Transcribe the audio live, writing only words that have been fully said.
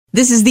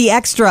This is the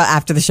Extra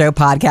After the Show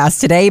podcast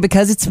today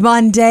because it's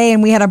Monday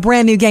and we had a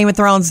brand new Game of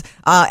Thrones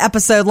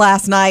episode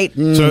last night.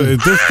 So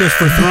is this just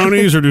for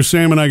Thronies, or do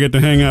Sam and I get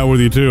to hang out with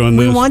you too on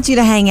this? We want you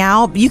to hang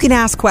out. You can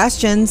ask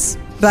questions,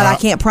 but I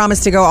can't promise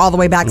to go all the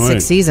way back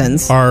 6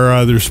 seasons.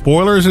 Are there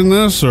spoilers in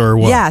this or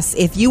what? Yes.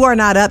 If you are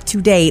not up to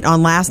date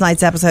on last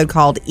night's episode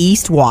called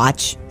East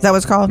Watch, is that what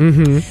it's called?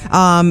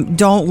 Mm-hmm.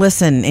 Don't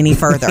listen any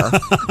further.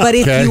 But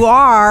if you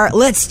are,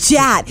 let's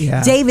chat.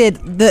 Yeah. David,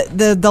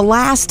 the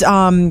last...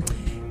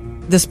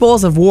 the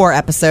Spoils of War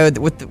episode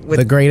with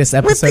the greatest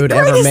episode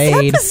ever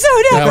made.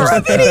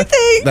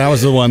 That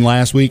was the one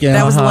last weekend.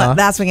 That was the one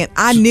last weekend.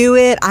 I knew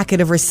it. I could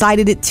have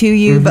recited it to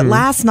you, but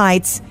last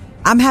night's,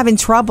 I'm having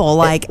trouble.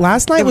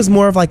 Last night was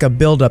more of like a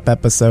build-up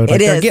episode.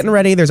 Like they're getting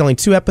ready. There's only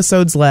 2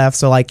 episodes left.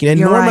 So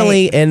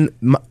normally, in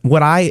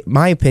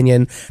my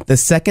opinion, the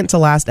second to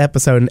last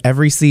episode in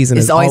every season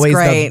is always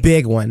the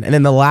big one, and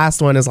then the last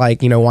one is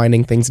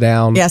winding things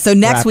down. Yeah. So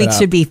next week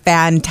should be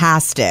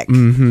fantastic.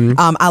 Mm-hmm.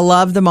 I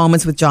love the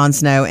moments with Jon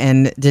Snow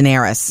and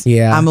Daenerys.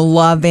 Yeah. I'm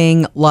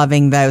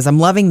loving those. I'm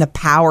loving the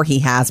power he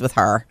has with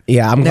her.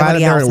 Yeah. I'm glad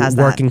that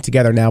they're working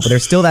together now, but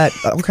there's still that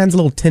all kinds of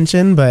little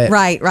tension. But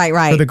right.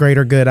 For the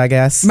greater good, I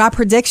guess. My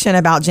prediction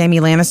about Jaime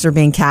Lannister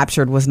being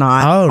captured was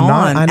not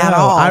on at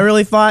all. I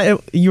really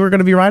thought you were going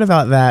to be right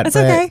about that. That's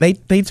okay.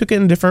 They took it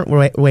in a different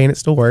way and it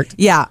still worked.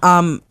 Yeah.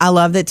 I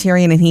love that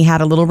Tyrion and he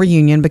had a little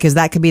reunion because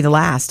that could be the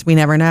last. We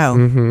never know.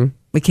 Mm-hmm.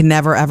 We can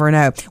never, ever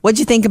know. What'd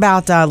you think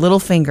about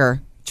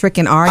Littlefinger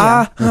tricking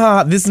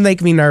Arya? This is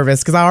making me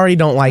nervous because I already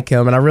don't like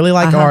him and I really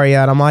like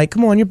Arya and I'm like,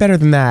 come on, you're better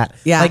than that.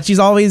 Yeah. She's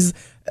always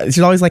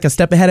like a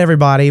step ahead of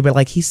everybody,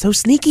 but he's so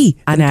sneaky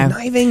and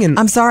conniving. And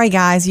I'm sorry,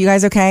 guys. You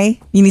guys okay?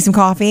 You need some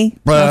coffee?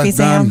 Coffee,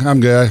 Sam? I'm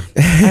good.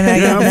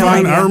 I'm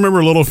fine. I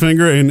remember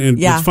Littlefinger, and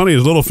what's funny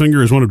is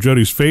Littlefinger is one of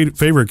Jody's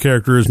favorite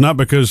characters, not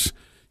because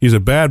he's a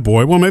bad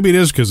boy. Well, maybe it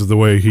is because of the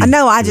way he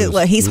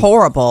look, he's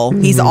horrible.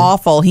 Mm-hmm. He's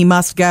awful. He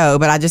must go.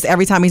 But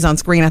every time he's on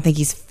screen, I think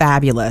he's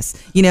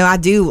fabulous. I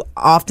do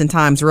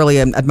oftentimes really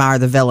admire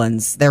the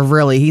villains.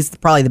 He's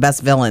probably the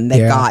best villain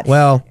they've got.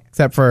 Well,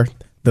 except for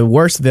the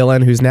worst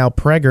villain, who's now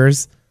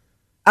Preggers.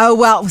 Oh,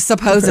 well,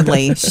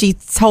 supposedly. She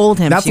told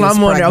him That's she what was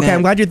I'm wondering. pregnant. Okay,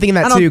 I'm glad you're thinking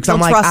that too, because I'm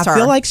like, I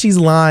feel like she's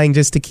lying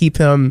just to keep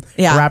him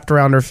wrapped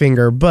around her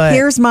finger. But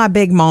here's my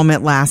big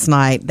moment last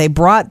night. They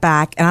brought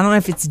back, and I don't know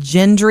if it's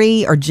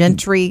Gendry or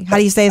Gentry. How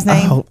do you say his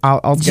name?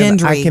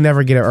 Gendry. I can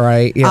never get it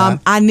right. Yeah.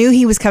 I knew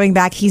he was coming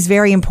back. He's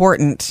very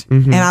important.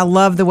 Mm-hmm. And I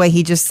love the way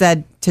he just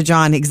said to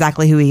Jon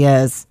exactly who he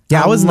is.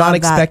 Yeah, I was not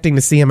expecting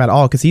to see him at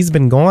all because he's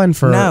been gone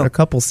for a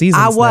couple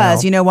seasons. I was. Now.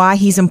 You know why?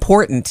 He's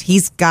important.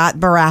 He's got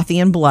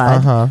Baratheon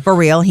blood. For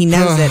real. He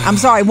knows it. I'm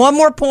sorry. One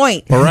more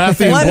point.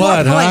 Baratheon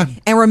blood, huh?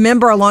 And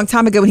remember a long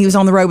time ago when he was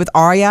on the road with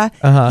Arya,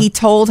 he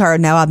told her,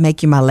 "No, I'll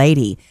make you my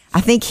lady." I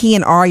think he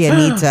and Arya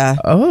need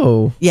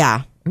to...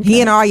 Yeah. Okay.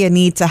 He and Arya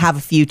need to have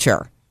a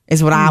future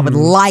is what I would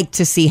like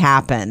to see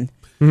happen.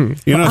 Sam,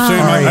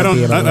 I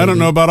don't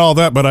know about all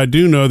that, but I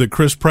do know that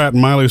Chris Pratt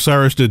and Miley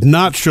Cyrus did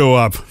not show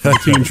up at the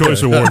Teen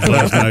Choice Awards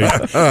last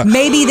night.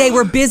 Maybe they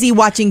were busy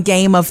watching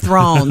Game of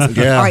Thrones.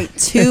 Yeah. All right,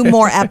 2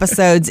 more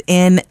episodes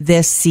in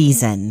this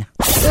season.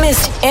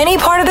 Missed any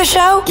part of the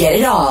show? Get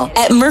it all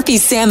at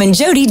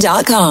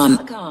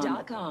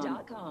murphysamandjody.com.